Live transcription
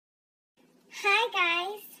Hi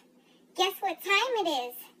guys, guess what time it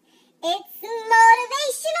is? It's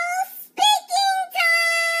motivational speaking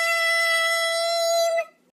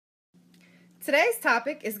time! Today's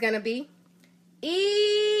topic is going to be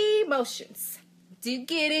emotions. Do you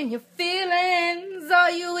get in your feelings?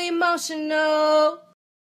 Are you emotional?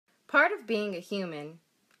 Part of being a human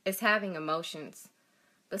is having emotions,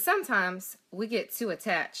 but sometimes we get too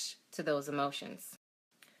attached to those emotions.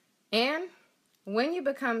 And when you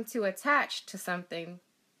become too attached to something,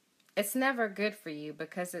 it's never good for you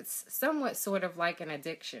because it's somewhat sort of like an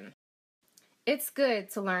addiction. It's good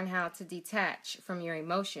to learn how to detach from your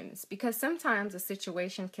emotions because sometimes a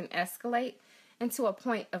situation can escalate into a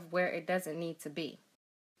point of where it doesn't need to be.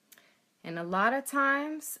 And a lot of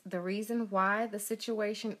times, the reason why the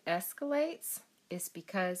situation escalates is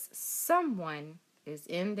because someone is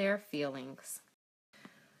in their feelings.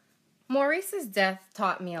 Maurice's death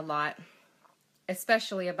taught me a lot,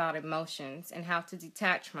 especially about emotions and how to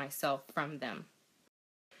detach myself from them.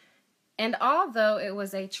 And although it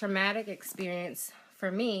was a traumatic experience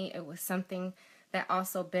for me, it was something that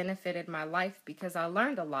also benefited my life because I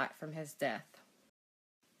learned a lot from his death.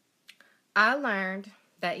 I learned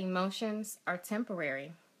that emotions are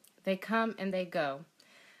temporary. They come and they go,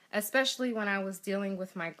 especially when I was dealing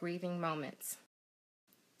with my grieving moments.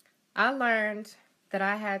 I learned that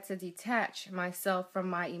I had to detach myself from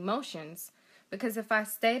my emotions because if I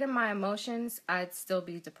stayed in my emotions, I'd still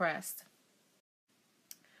be depressed.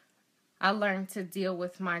 I learned to deal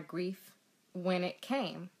with my grief when it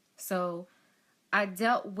came. So I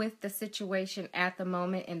dealt with the situation at the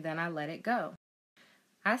moment and then I let it go.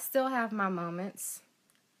 I still have my moments,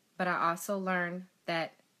 but I also learned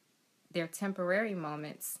that they're temporary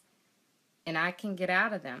moments and I can get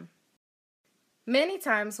out of them. Many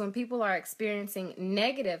times when people are experiencing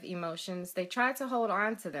negative emotions, they try to hold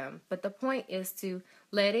on to them, but the point is to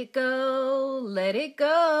let it go, let it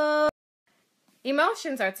go.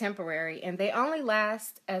 Emotions are temporary and they only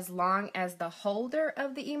last as long as the holder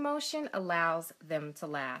of the emotion allows them to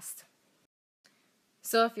last.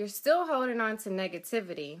 So if you're still holding on to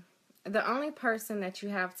negativity, the only person that you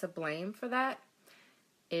have to blame for that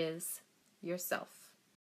is yourself.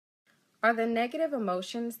 Are the negative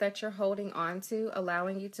emotions that you're holding on to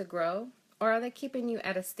allowing you to grow, or are they keeping you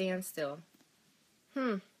at a standstill?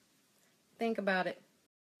 Think about it.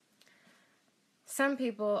 Some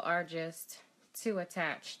people are just too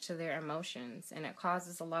attached to their emotions, and it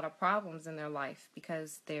causes a lot of problems in their life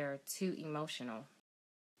because they're too emotional.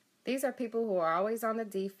 These are people who are always on the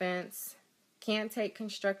defense, can't take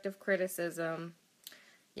constructive criticism.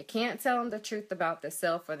 You can't tell them the truth about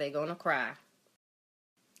themselves or they're going to cry.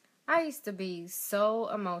 I used to be so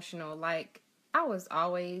emotional, like I was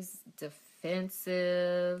always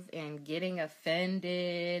defensive and getting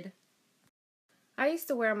offended. I used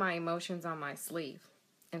to wear my emotions on my sleeve,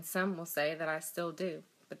 and some will say that I still do,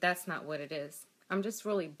 but that's not what it is. I'm just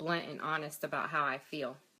really blunt and honest about how I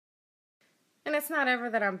feel. And it's not ever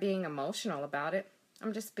that I'm being emotional about it.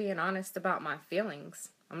 I'm just being honest about my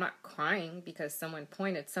feelings. I'm not crying because someone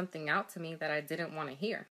pointed something out to me that I didn't want to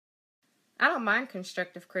hear. I don't mind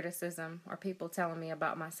constructive criticism or people telling me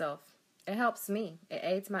about myself. It helps me. It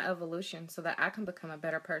aids my evolution so that I can become a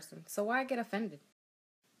better person. So why get offended?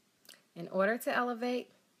 In order to elevate,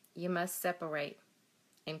 you must separate,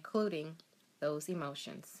 including those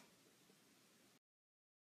emotions.